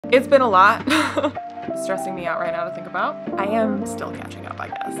It's been a lot. Stressing me out right now to think about. I am still catching up, I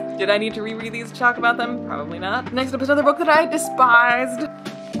guess. Did I need to reread these to talk about them? Probably not. Next up is another book that I despised.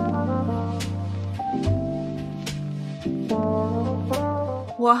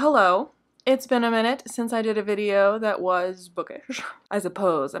 Well, hello. It's been a minute since I did a video that was bookish. I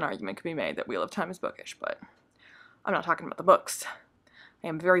suppose an argument could be made that Wheel of Time is bookish, but I'm not talking about the books. I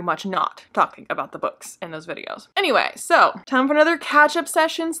am very much not talking about the books in those videos. Anyway, so time for another catch-up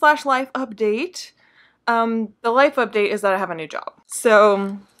session / life update. The life update is that I have a new job.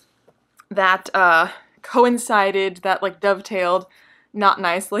 So that coincided, that like dovetailed not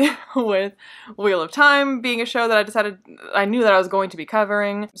nicely with Wheel of Time being a show that I knew that I was going to be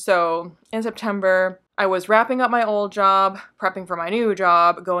covering. So in September, I was wrapping up my old job, prepping for my new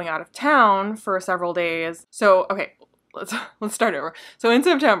job, going out of town for several days. So, okay, let's start over. So in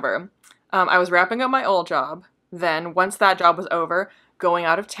September, I was wrapping up my old job. Then once that job was over, going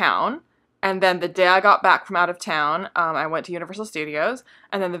out of town. And then the day I got back from out of town, I went to Universal Studios.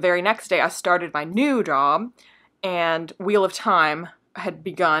 And then the very next day I started my new job, and Wheel of Time had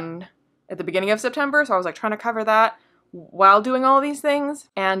begun at the beginning of September. So I was like trying to cover that while doing all these things.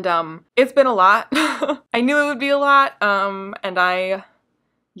 And it's been a lot. I knew it would be a lot.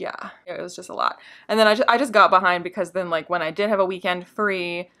 Yeah, it was just a lot. And then I just got behind because then like when I did have a weekend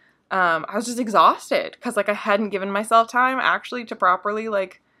free, I was just exhausted because like I hadn't given myself time actually to properly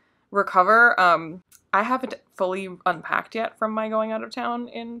like recover. I haven't fully unpacked yet from my going out of town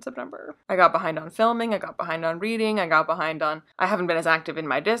in September. I got behind on filming, I got behind on reading, I haven't been as active in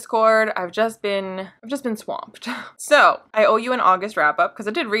my Discord. I've just been swamped. So I owe you an August wrap up because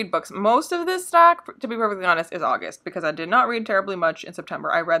I did read books. Most of this stack, to be perfectly honest, is August because I did not read terribly much in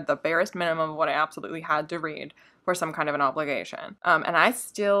September. I read the barest minimum of what I absolutely had to read for some kind of an obligation. And I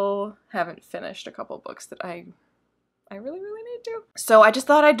still haven't finished a couple books that I really need to. So I just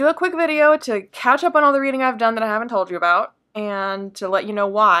thought I'd do a quick video to catch up on all the reading I've done that I haven't told you about, and to let you know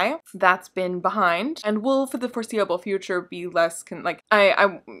why that's been behind, and will for the foreseeable future be less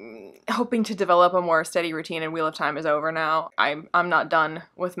I'm hoping to develop a more steady routine, and Wheel of Time is over now. I'm not done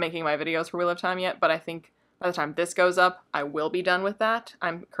with making my videos for Wheel of Time yet, but I think by the time this goes up, I will be done with that.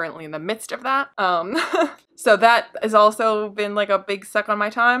 I'm currently in the midst of that. So that has also been like a big suck on my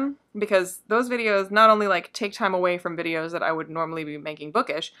time, because those videos not only like take time away from videos that I would normally be making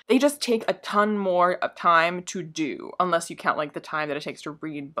bookish, they just take a ton more of time to do, unless you count like the time that it takes to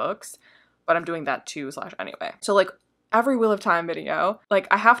read books. But I'm doing that too / anyway. So like every Wheel of Time video, like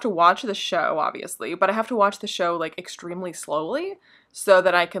I have to watch the show obviously, but I have to watch the show like extremely slowly so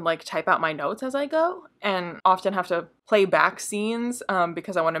that I can like type out my notes as I go, and often have to play back scenes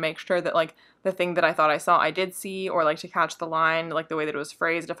because I want to make sure that like the thing that I thought I saw I did see, or like to catch the line, like the way that it was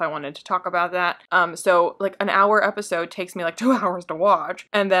phrased if I wanted to talk about that. So like an hour episode takes me like 2 hours to watch,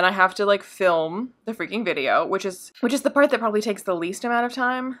 and then I have to like film the freaking video, which is the part that probably takes the least amount of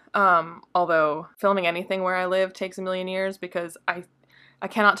time. Although filming anything where I live takes a million years, because I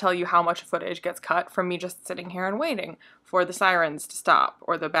cannot tell you how much footage gets cut from me just sitting here and waiting for the sirens to stop,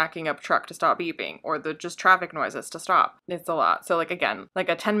 or the backing up truck to stop beeping, or the just traffic noises to stop. It's a lot. So like again, like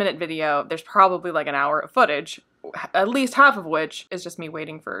a 10-minute video, there's probably like an hour of footage, at least half of which is just me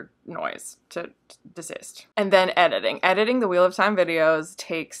waiting for noise to desist. And then editing. Editing the Wheel of Time videos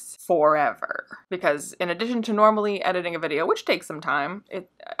takes forever, because in addition to normally editing a video, which takes some time,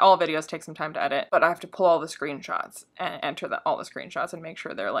 all videos take some time to edit, but I have to pull all the screenshots and enter all the screenshots and make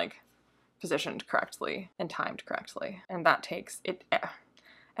sure they're like positioned correctly and timed correctly. And that takes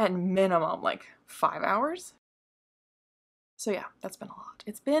at minimum like 5 hours. So yeah, that's been a lot.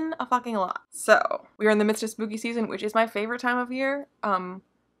 It's been a fucking lot. So we are in the midst of spooky season, which is my favorite time of year.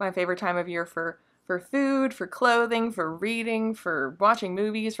 My favorite time of year for food, for clothing, for reading, for watching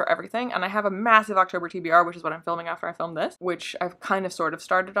movies, for everything. And I have a massive October TBR, which is what I'm filming after I film this, which I've kind of sort of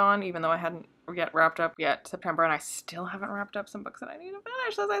started on, even though I hadn't yet wrapped up yet September, and I still haven't wrapped up some books that I need to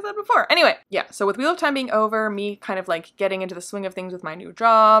finish, as I said before. Anyway, yeah, so with Wheel of Time being over, me kind of like getting into the swing of things with my new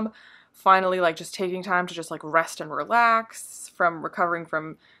job, finally like just taking time to just like rest and relax from recovering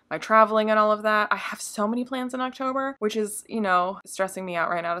from my traveling and all of that. I have so many plans in October, which is, you know, stressing me out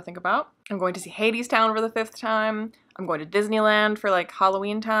right now to think about. I'm going to see Hadestown for the 5th time. I'm going to Disneyland for like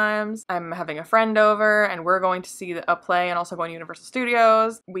Halloween times. I'm having a friend over and we're going to see a play, and also going to Universal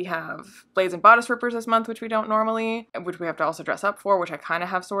Studios. We have Blades and Bodice Rippers this month, which we don't normally, which we have to also dress up for, which I kind of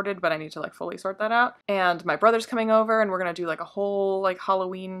have sorted, but I need to like fully sort that out. And my brother's coming over and we're gonna do like a whole like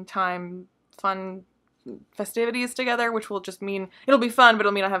Halloween time fun festivities together, which will just mean it'll be fun, but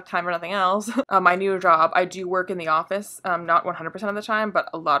it'll mean I have time for nothing else. My new job, I do work in the office, not 100% of the time, but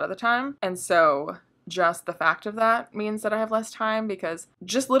a lot of the time. And so just the fact of that means that I have less time, because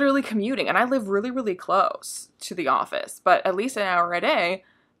just literally commuting, and I live really, really close to the office, but at least an hour a day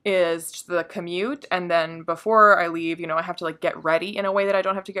is the commute. And then before I leave, you know, I have to like get ready in a way that I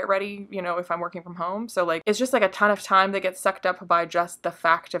don't have to get ready, you know, if I'm working from home. So like, it's just like a ton of time that gets sucked up by just the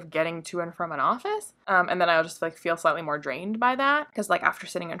fact of getting to and from an office. And then I'll just like feel slightly more drained by that, because like after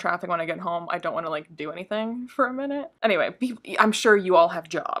sitting in traffic when I get home, I don't want to like do anything for a minute. Anyway, I'm sure you all have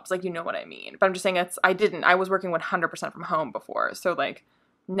jobs, like, you know what I mean. But I'm just saying I was working 100% from home before. So like,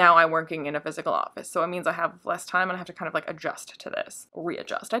 now I'm working in a physical office, so it means I have less time and I have to kind of like adjust to this,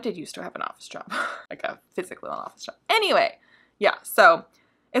 readjust. I did used to have an office job, like a physical office job. Anyway, yeah, so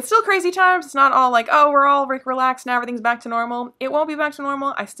it's still crazy times. It's not all like, oh, we're all like relaxed now, everything's back to normal. It won't be back to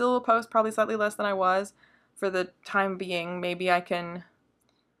normal. I still will post probably slightly less than I was for the time being. Maybe I can,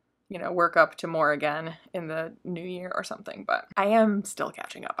 you know, work up to more again in the new year or something, but I am still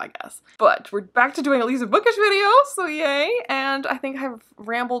catching up, I guess. But we're back to doing at least a bookish video, so yay! And I think I've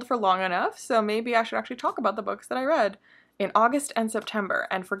rambled for long enough, so maybe I should actually talk about the books that I read in August and September.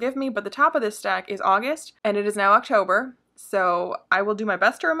 And forgive me, but the top of this stack is August, and it is now October, so I will do my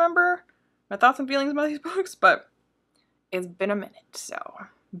best to remember my thoughts and feelings about these books, but it's been a minute, so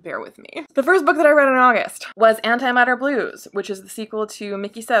bear with me. The first book that I read in August was Antimatter Blues, which is the sequel to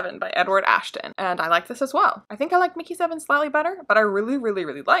Mickey 7 by Edward Ashton, and I like this as well. I think I like Mickey 7 slightly better, but I really, really,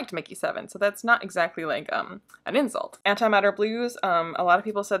 really liked Mickey 7, so that's not exactly like an insult. Antimatter Blues, a lot of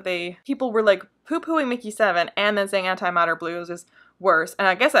people said people were like poo-pooing Mickey 7 and then saying Antimatter Blues is worse, and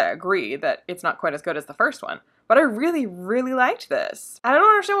I guess I agree that it's not quite as good as the first one, but I really, really liked this. I don't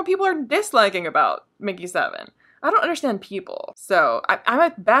understand what people are disliking about Mickey 7. I don't understand people. So I'm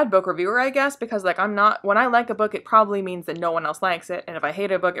a bad book reviewer, I guess, because like when I like a book, it probably means that no one else likes it. And if I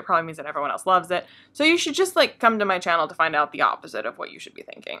hate a book, it probably means that everyone else loves it. So you should just like come to my channel to find out the opposite of what you should be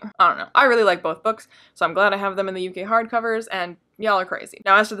thinking. I don't know. I really like both books, so I'm glad I have them in the UK hardcovers, and y'all are crazy.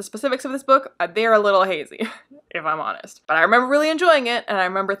 Now, as to the specifics of this book, they're a little hazy, if I'm honest. But I remember really enjoying it, and I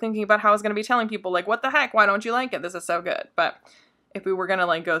remember thinking about how I was going to be telling people like, what the heck, why don't you like it? This is so good. But if we were going to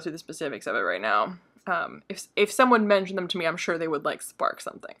like go through the specifics of it right now, if someone mentioned them to me, I'm sure they would like spark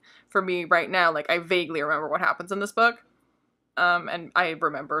something. For me right now, like I vaguely remember what happens in this book, and I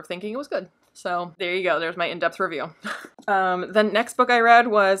remember thinking it was good. So there you go, there's my in-depth review. The next book I read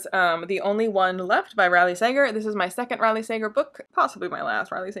was The Only One Left by Riley Sager. This is my second Riley Sager book, possibly my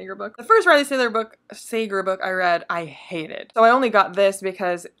last Riley Sager book. The first Riley Sager book I read, I hated. So I only got this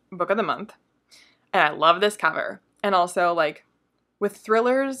because book of the month, and I love this cover. And also like, with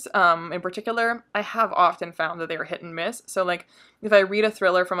thrillers, in particular, I have often found that they are hit and miss. So like, if I read a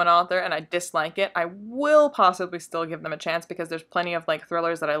thriller from an author and I dislike it, I will possibly still give them a chance, because there's plenty of like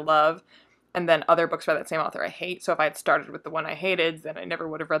thrillers that I love and then other books by that same author I hate. So if I had started with the one I hated, then I never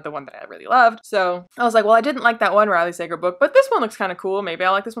would have read the one that I really loved. So I was like, well, I didn't like that one Riley Sager book, but this one looks kind of cool. Maybe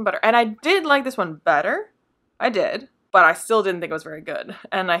I'll like this one better. And I did like this one better. I did. But I still didn't think it was very good.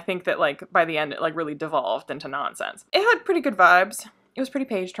 And I think that like by the end it like really devolved into nonsense. It had pretty good vibes. It was pretty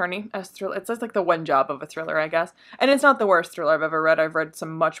page-turning as thriller. It's just like the one job of a thriller, I guess. And it's not the worst thriller I've ever read. I've read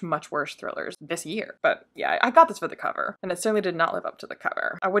some much, much worse thrillers this year. But yeah, I got this for the cover, and it certainly did not live up to the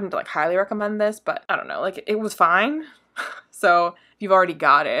cover. I wouldn't like highly recommend this, but I don't know, like it was fine. So if you've already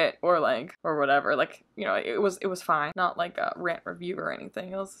got it, or whatever, like, you know, it was fine. Not like a rant review or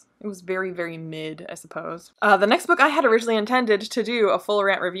anything. It was very, very mid, I suppose. The next book I had originally intended to do a full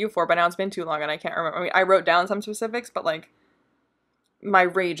rant review for, but now it's been too long and I can't remember. I mean, I wrote down some specifics, but like, my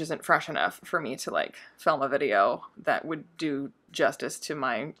rage isn't fresh enough for me to like film a video that would do justice to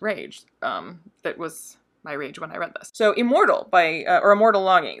my rage. That was my rage when I read this. So Immortal Immortal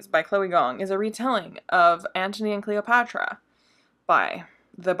Longings by Chloe Gong is a retelling of Antony and Cleopatra by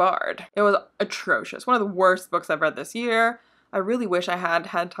The Bard. It was atrocious. One of the worst books I've read this year. I really wish I had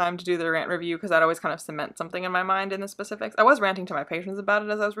had time to do the rant review, because that always kind of cements something in my mind in the specifics. I was ranting to my patrons about it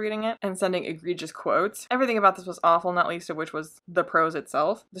as I was reading it and sending egregious quotes. Everything about this was awful, not least of which was the prose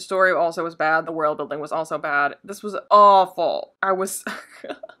itself. The story also was bad. The world building was also bad. This was awful. I was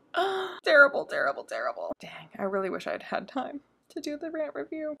terrible, terrible, terrible. Dang, I really wish I'd had time to do the rant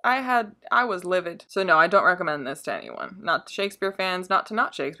review. I was livid. So no, I don't recommend this to anyone. Not to Shakespeare fans, not to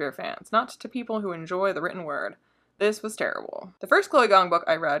not Shakespeare fans, not to people who enjoy the written word. This was terrible. The first Chloe Gong book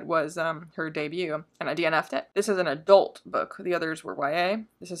I read was her debut, and I DNF'd it. This is an adult book. The others were YA.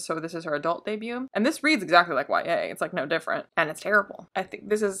 This is her adult debut. And this reads exactly like YA. It's like no different. And it's terrible. I think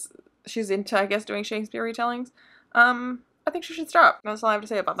she's into, I guess, doing Shakespeare retellings. I think she should stop. That's all I have to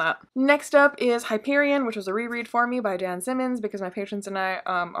say about that. Next up is Hyperion, which was a reread for me by Dan Simmons because my patrons and I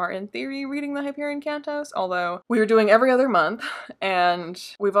are in theory reading the Hyperion Cantos, although we were doing every other month and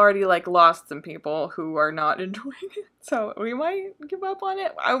we've already like lost some people who are not enjoying it, so we might give up on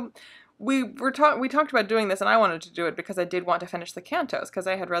it. We talked about doing this and I wanted to do it because I did want to finish the Cantos because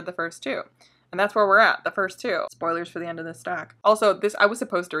I had read the first two. And that's where we're at, the first two. Spoilers for the end of this stack. Also, I was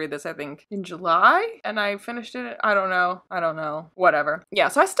supposed to read this, I think, in July, and I finished it, I don't know, whatever. Yeah,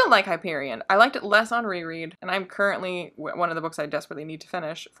 so I still like Hyperion. I liked it less on reread, and I'm currently, one of the books I desperately need to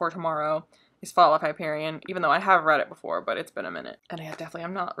finish for tomorrow is Fall of Hyperion, even though I have read it before, but it's been a minute. And I definitely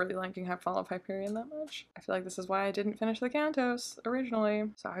am not really liking Fall of Hyperion that much. I feel like this is why I didn't finish the Cantos originally,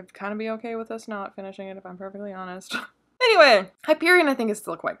 so I'd kind of be okay with us not finishing it if I'm perfectly honest. Anyway, Hyperion I think is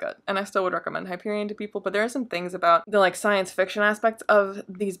still quite good, and I still would recommend Hyperion to people, but there are some things about the like science fiction aspects of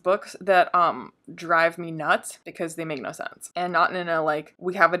these books that drive me nuts because they make no sense. And not in a like,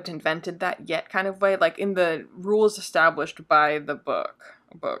 we haven't invented that yet kind of way, like in the rules established by the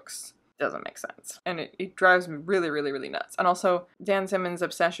books. Doesn't make sense. And it drives me really, really, really nuts. And also, Dan Simmons'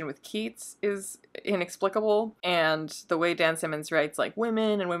 obsession with Keats is inexplicable, and the way Dan Simmons writes like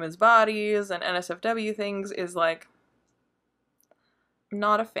women and women's bodies and NSFW things is like,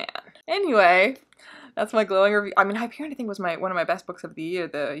 not a fan. Anyway, that's my glowing review. I mean, Hyperion I think was one of my best books of the year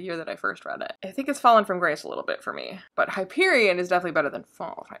that I first read it. I think it's fallen from grace a little bit for me, but Hyperion is definitely better than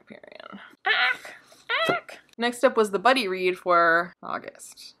Fall of Hyperion. Next up was the buddy read for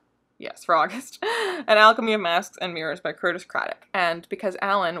August. Yes, for August. An Alchemy of Masks and Mirrors by Curtis Craddock. And because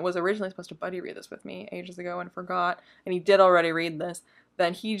Alan was originally supposed to buddy read this with me ages ago and forgot, and he did already read this,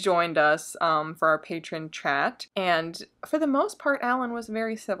 then he joined us for our patron chat, and for the most part Alan was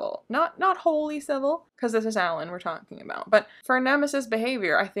very civil. Not wholly civil, because this is Alan we're talking about, but for nemesis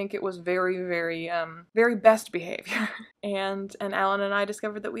behavior I think it was very, very, very best behavior. and Alan and I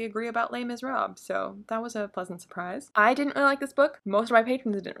discovered that we agree about Les Miserables, so that was a pleasant surprise. I didn't really like this book. Most of my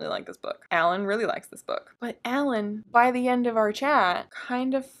patrons didn't really like this book. Alan really likes this book. But Alan, by the end of our chat,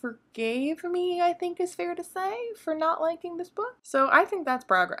 kind of forgave me, I think is fair to say, for not liking this book. So I think that's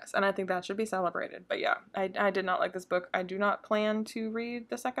progress, and I think that should be celebrated. But yeah, I did not like this book. I do not plan to read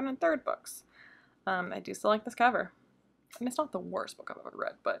the second and third books. I do still like this cover. And it's not the worst book I've ever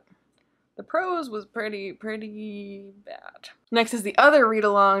read, but the prose was pretty bad. Next is the other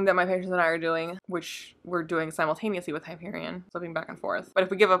read-along that my patrons and I are doing, which we're doing simultaneously with Hyperion, flipping back and forth. But if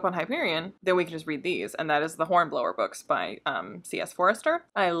we give up on Hyperion, then we can just read these, and that is the Hornblower books by C.S. Forrester.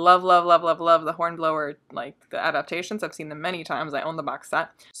 I love the Hornblower, like, the adaptations. I've seen them many times. I own the box set.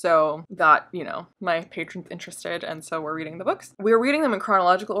 So got, you know, my patrons interested, and so we're reading the books. We're reading them in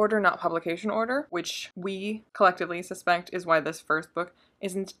chronological order, not publication order, which we collectively suspect is why this first book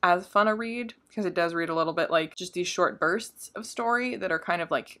isn't as fun a read, because it does read a little bit like just these short bursts of story that are kind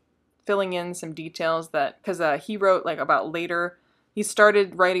of like filling in some details that, because he wrote like about later, he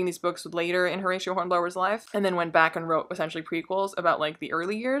started writing these books later in Horatio Hornblower's life and then went back and wrote essentially prequels about like the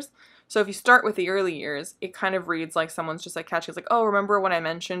early years. So if you start with the early years, it kind of reads like someone's just like catching, it's like, oh, remember when I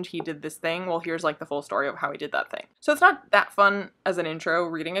mentioned he did this thing? Well, here's like the full story of how he did that thing. So it's not that fun as an intro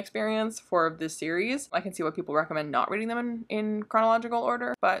reading experience for this series. I can see why people recommend not reading them in chronological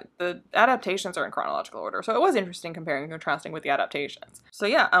order, but the adaptations are in chronological order. So it was interesting comparing and contrasting with the adaptations. So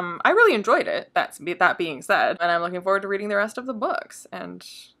yeah, I really enjoyed it, that being said, and I'm looking forward to reading the rest of the books. And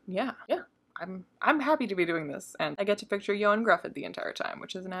yeah. I'm happy to be doing this, and I get to picture Ioan Gruffydd the entire time,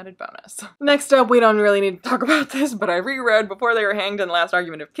 which is an added bonus. Next up, we don't really need to talk about this, but I reread Before They Were Hanged and Last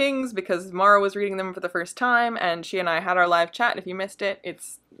Argument of Kings because Mara was reading them for the first time, and she and I had our live chat. If you missed it,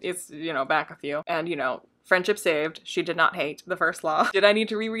 it's you know, back a few. And, you know, friendship saved. She did not hate the first law. Did I need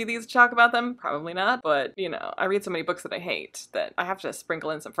to reread these to talk about them? Probably not, but, you know, I read so many books that I hate that I have to sprinkle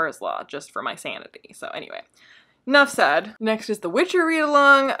in some first law just for my sanity. So anyway. Enough said. Next is the Witcher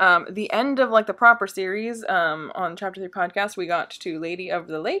read-along. The end of like the proper series. On Chapter 3 podcast, we got to Lady of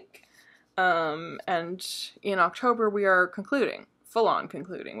the Lake. And in October, we are full-on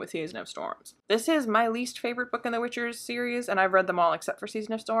concluding with Season of Storms. This is my least favorite book in the Witcher series, and I've read them all except for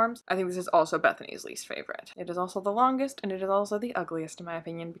Season of Storms. I think this is also Bethany's least favorite. It is also the longest, and it is also the ugliest in my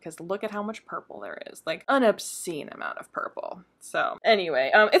opinion, because look at how much purple there is. Like, an obscene amount of purple. So,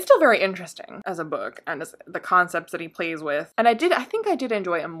 anyway, it's still very interesting as a book, and as the concepts that he plays with. And I think I did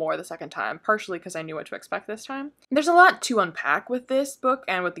enjoy it more the second time, partially because I knew what to expect this time. There's a lot to unpack with this book,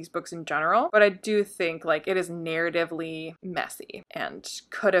 and with these books in general, but I do think, like, it is narratively messy, and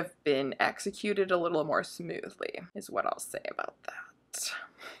could have been executed a little more smoothly, is what I'll say about that.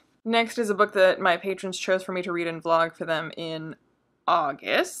 Next is a book that my patrons chose for me to read and vlog for them in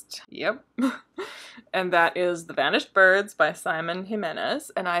August. Yep. And that is The Vanished Birds by Simon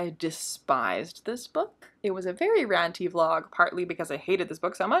Jimenez, and I despised this book. It was a very ranty vlog, partly because I hated this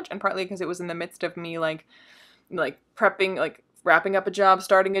book so much, and partly because it was in the midst of me like prepping, like wrapping up a job,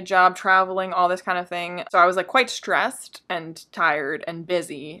 starting a job, traveling, all this kind of thing. So I was like quite stressed and tired and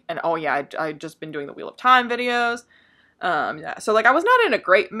busy, and oh yeah, I'd just been doing the Wheel of Time videos. Yeah, so like I was not in a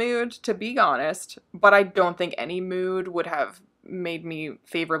great mood, to be honest, but I don't think any mood would have made me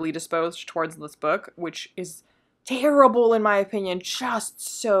favorably disposed towards this book, which is terrible in my opinion, just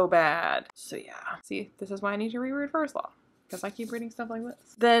so bad. So yeah, see, this is why I need to reread First Law, because I keep reading stuff like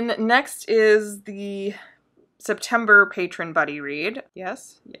this. Then next is the September patron buddy read.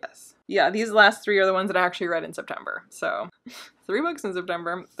 Yes. Yeah, these last three are the ones that I actually read in September. So 3 books in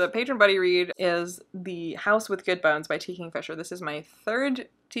September. The patron buddy read is The House with Good Bones by T. Kingfisher. This is my 3rd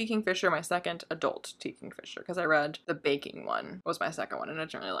T. Kingfisher, my 2nd adult T. Kingfisher, because I read the baking one was my 2nd one, and I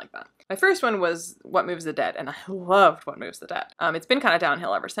didn't really like that. My first one was What Moves the Dead, and I loved What Moves the Dead. It's been kind of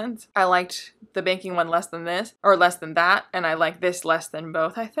downhill ever since. I liked the baking one less than this, or less than that, and I like this less than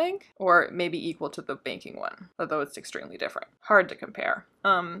both, I think, or maybe equal to the baking one, although it's extremely different. Hard to compare.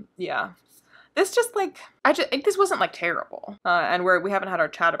 Yeah. This just like, this wasn't like terrible. And we haven't had our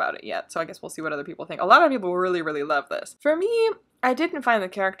chat about it yet, so I guess we'll see what other people think. A lot of people really, really love this. For me, I didn't find the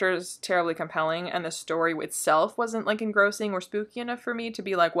characters terribly compelling, and the story itself wasn't like engrossing or spooky enough for me to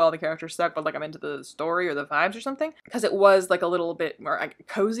be like, well, the characters suck, but like I'm into the story or the vibes or something. Because it was like a little bit more like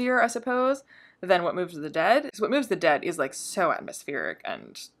cozier, I suppose, than What Moves the Dead. Because What Moves the Dead is like so atmospheric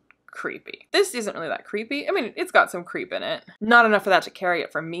and creepy. This isn't really that creepy. I mean, it's got some creep in it. Not enough for that to carry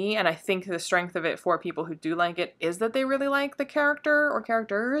it for me, and I think the strength of it for people who do like it is that they really like the character or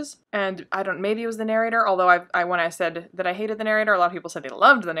characters. And maybe it was the narrator, although when I said that I hated the narrator, a lot of people said they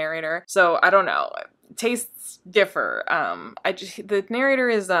loved the narrator. So I don't know. Tastes differ. The narrator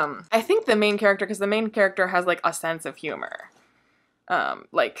is, I think the main character, because the main character has like a sense of humor. And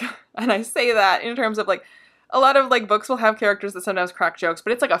I say that in terms of like, a lot of like books will have characters that sometimes crack jokes,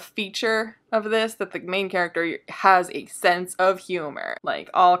 but it's like a feature of this that the main character has a sense of humor, like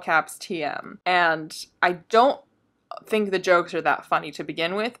all caps TM. And I don't think the jokes are that funny to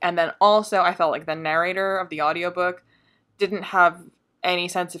begin with. And then also I felt like the narrator of the audiobook didn't have any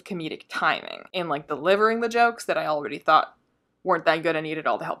sense of comedic timing in like delivering the jokes that I already thought weren't that good and needed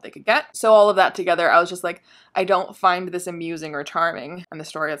all the help they could get. So all of that together, I was just like, I don't find this amusing or charming, and the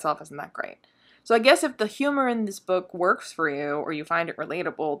story itself isn't that great. So I guess if the humor in this book works for you, or you find it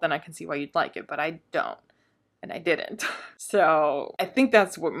relatable, then I can see why you'd like it, but I don't. And I didn't. So I think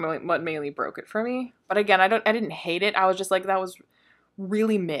that's what mainly broke it for me. But again, I didn't hate it. I was just like, that was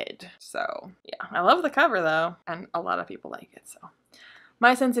really mid. So yeah, I love the cover though, and a lot of people like it. So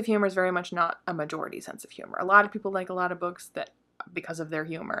my sense of humor is very much not a majority sense of humor. A lot of people like a lot of books that because of their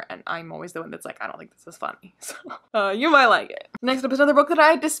humor, and I'm always the one that's like, I don't think this is funny. So you might like it. Next up is another book that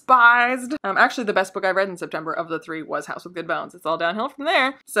I despised. Actually, the best book I read in September of the 3 was House with Good Bones. It's all downhill from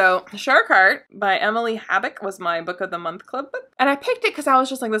there. So Shark Heart by Emily Habbock was my book of the month club book, and I picked it because I was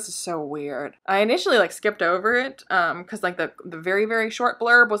just like, this is so weird. I initially like skipped over it because like the very, very short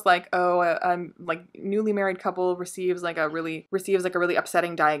blurb was like, oh, I'm like newly married couple receives like a really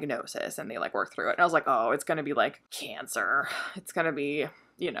upsetting diagnosis, and they like work through it. And I was like, oh, it's gonna be like cancer. It's gonna be,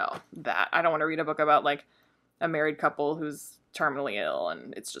 you know, that. I don't want to read a book about like a married couple who's terminally ill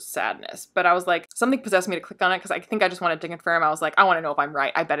and it's just sadness. But I was like, something possessed me to click on it because I think I just wanted to confirm. I was like, I want to know if I'm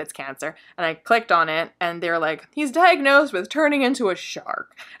right. I bet it's cancer. And I clicked on it and they're like, he's diagnosed with turning into a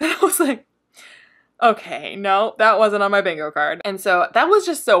shark. And I was like, okay, no, that wasn't on my bingo card. And so that was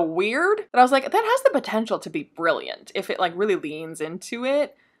just so weird that I was like, that has the potential to be brilliant if it like really leans into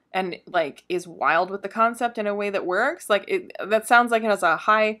it and like is wild with the concept in a way that works. Like that sounds like it has a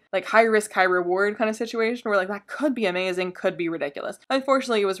high risk, high reward kind of situation where like that could be amazing, could be ridiculous.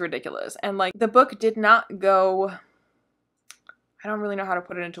 Unfortunately, it was ridiculous. And like the book did not go, I don't really know how to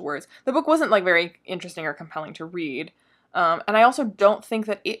put it into words. The book wasn't like very interesting or compelling to read. And I also don't think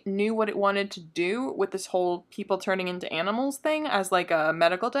that it knew what it wanted to do with this whole people turning into animals thing as like a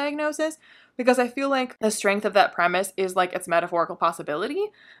medical diagnosis, because I feel like the strength of that premise is like its metaphorical possibility,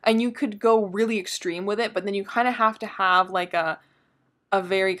 and you could go really extreme with it, but then you kind of have to have like a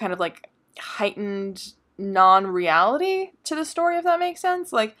very kind of like heightened non-reality to the story, if that makes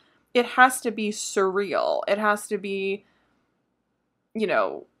sense. Like it has to be surreal. It has to be, you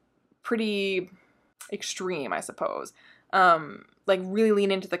know, pretty extreme, I suppose. Like really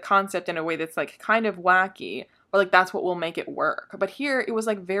lean into the concept in a way that's like kind of wacky, or like that's what will make it work. But here it was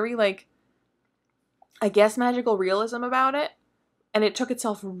like very like, I guess, magical realism about it, and it took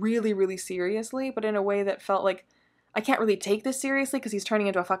itself really, really seriously, but in a way that felt like I can't really take this seriously because he's turning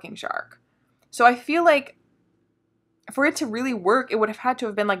into a fucking shark. So I feel like for it to really work, it would have had to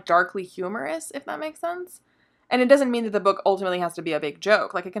have been like darkly humorous, if that makes sense. And it doesn't mean that the book ultimately has to be a big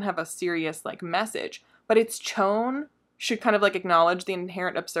joke. Like, it can have a serious like message, but its tone should kind of like acknowledge the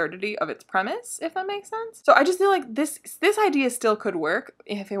inherent absurdity of its premise, if that makes sense. So I just feel like this idea still could work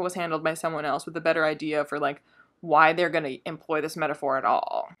if it was handled by someone else with a better idea for like why they're going to employ this metaphor at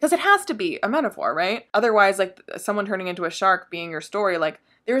all. Because it has to be a metaphor, right? Otherwise, like, someone turning into a shark being your story, like,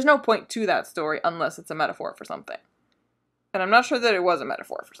 there's no point to that story unless it's a metaphor for something. And I'm not sure that it was a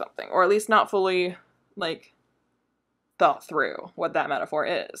metaphor for something, or at least not fully, like, thought through what that metaphor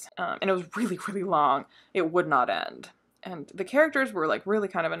is. And it was really, really long. It would not end. And the characters were, like, really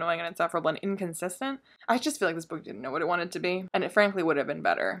kind of annoying and insufferable and inconsistent. I just feel like this book didn't know what it wanted to be. And it frankly would have been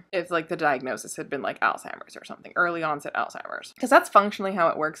better if, like, the diagnosis had been, like, Alzheimer's or something. Early onset Alzheimer's. Because that's functionally how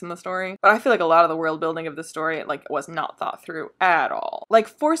it works in the story. But I feel like a lot of the world building of the story, like, was not thought through at all. Like,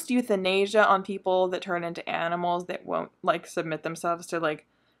 forced euthanasia on people that turn into animals that won't, like, submit themselves to, like,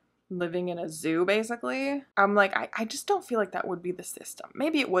 living in a zoo, basically. I'm like, I just don't feel like that would be the system.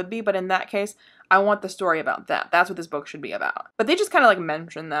 Maybe it would be, but in that case, I want the story about that. That's what this book should be about. But they just kind of like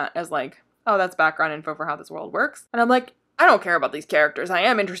mention that as like, oh, that's background info for how this world works. And I'm like, I don't care about these characters. I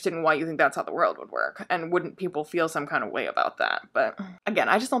am interested in why you think that's how the world would work. And wouldn't people feel some kind of way about that? But again,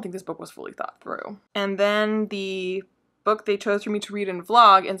 I just don't think this book was fully thought through. And then the book they chose for me to read in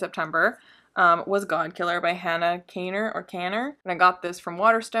vlog in September was God Killer by Hannah Kanner. And I got this from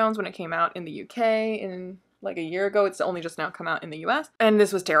Waterstones when it came out in the UK in like a year ago. It's only just now come out in the US. And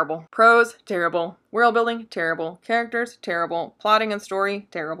this was terrible. Prose, terrible. World building, terrible. Characters, terrible. Plotting and story,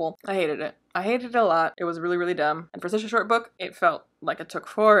 terrible. I hated it. I hated it a lot. It was really, really dumb. And for such a short book, it felt like it took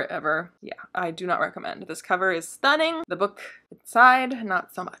forever. Yeah, I do not recommend. This cover is stunning. The book inside,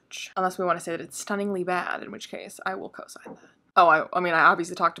 not so much. Unless we want to say that it's stunningly bad, in which case I will co-sign that. Oh, I mean, I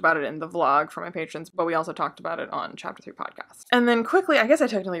obviously talked about it in the vlog for my patrons, but we also talked about it on Chapter 3 podcast. And then quickly, I guess I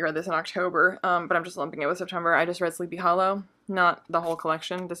technically read this in October, but I'm just lumping it with September. I just read Sleepy Hollow, not the whole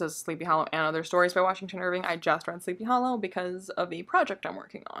collection. This is Sleepy Hollow and Other Stories by Washington Irving. I just read Sleepy Hollow because of a project I'm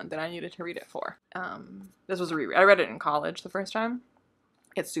working on that I needed to read it for. This was a reread. I read it in college the first time.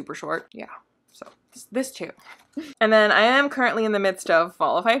 It's super short. Yeah. So, this too. And then I am currently in the midst of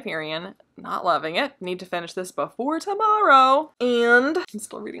Fall of Hyperion. Not loving it. Need to finish this before tomorrow. And I'm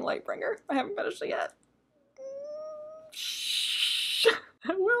still reading Lightbringer. I haven't finished it yet. Shh.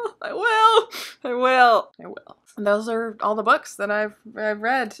 I will. And those are all the books that I've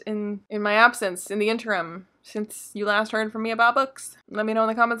read in my absence, in the interim, since you last heard from me about books. Let me know in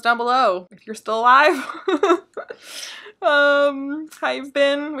the comments down below if you're still alive. How you've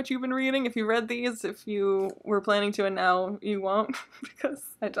been, what you've been reading, if you read these, if you were planning to and now you won't because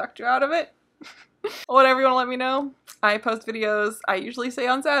I talked you out of it. Whatever you want to let me know. I post videos, I usually say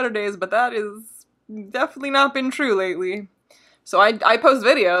on Saturdays, but that is definitely not been true lately. So I post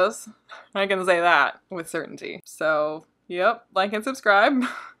videos, I can say that with certainty. So, yep, like and subscribe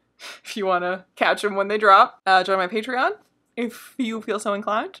if you want to catch them when they drop. Join my Patreon if you feel so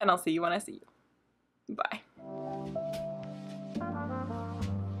inclined, and I'll see you when I see you. Bye.